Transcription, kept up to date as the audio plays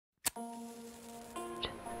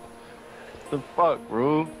the fuck,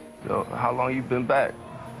 Rue? Yo, how long you been back?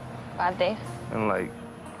 5 days. And like,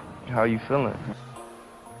 how you feeling?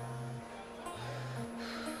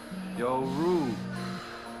 Yo, Rue.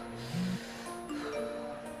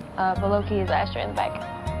 But low-key is last year in the back.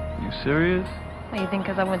 You serious? What, you think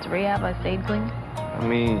because I went to rehab, I stayed clean? I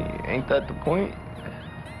mean, ain't that the point?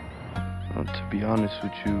 Well, to be honest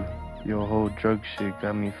with you, your whole drug shit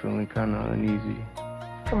got me feeling kind of uneasy.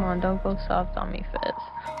 Come on, don't go soft on me, Fez.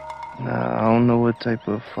 Nah, I don't know what type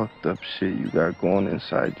of fucked up shit you got going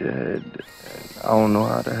inside your head. And I don't know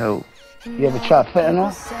how to help. You ever try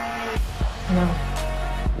fentanyl? No.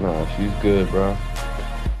 Nah, she's good, bro.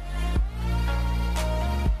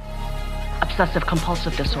 Obsessive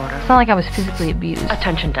compulsive disorder. It's not like I was physically abused.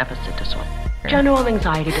 Attention deficit disorder. General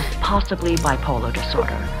anxiety, possibly bipolar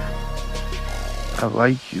disorder. I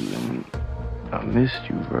like you and I missed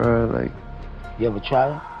you, bro. Like, You ever try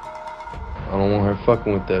it? I don't want her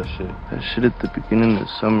fucking with that shit. That shit at the beginning of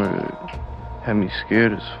the summer had me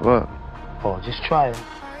scared as fuck. Oh, just try it.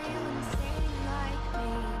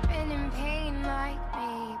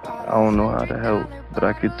 I don't know how to help, but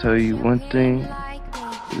I could tell you one thing.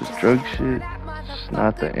 This drug shit is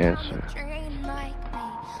not the answer.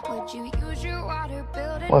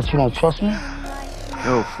 What, you don't trust me?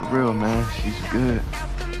 Yo, for real, man, she's good.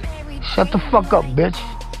 Shut the fuck up, bitch.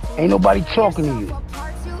 Ain't nobody talking to you.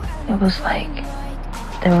 It was like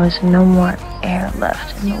there was no more air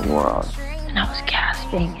left in the world. And I was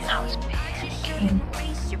gasping and I was panicking.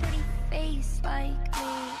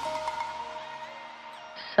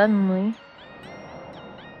 Suddenly,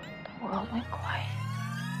 the world went quiet.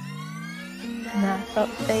 And I felt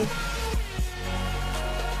safe.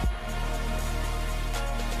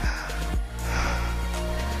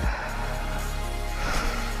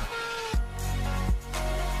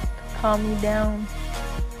 Calm me down.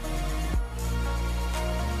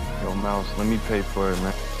 Yo, Mouse, let me pay for it,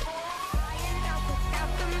 man.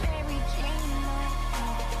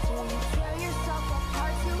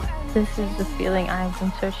 This is the feeling I've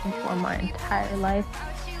been searching for my entire life,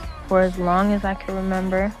 for as long as I can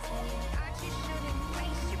remember.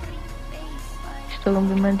 You still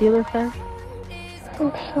gonna be my dealer, Fez?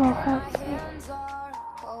 I'm so happy.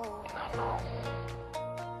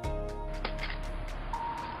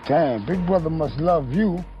 Damn, Big Brother must love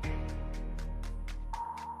you.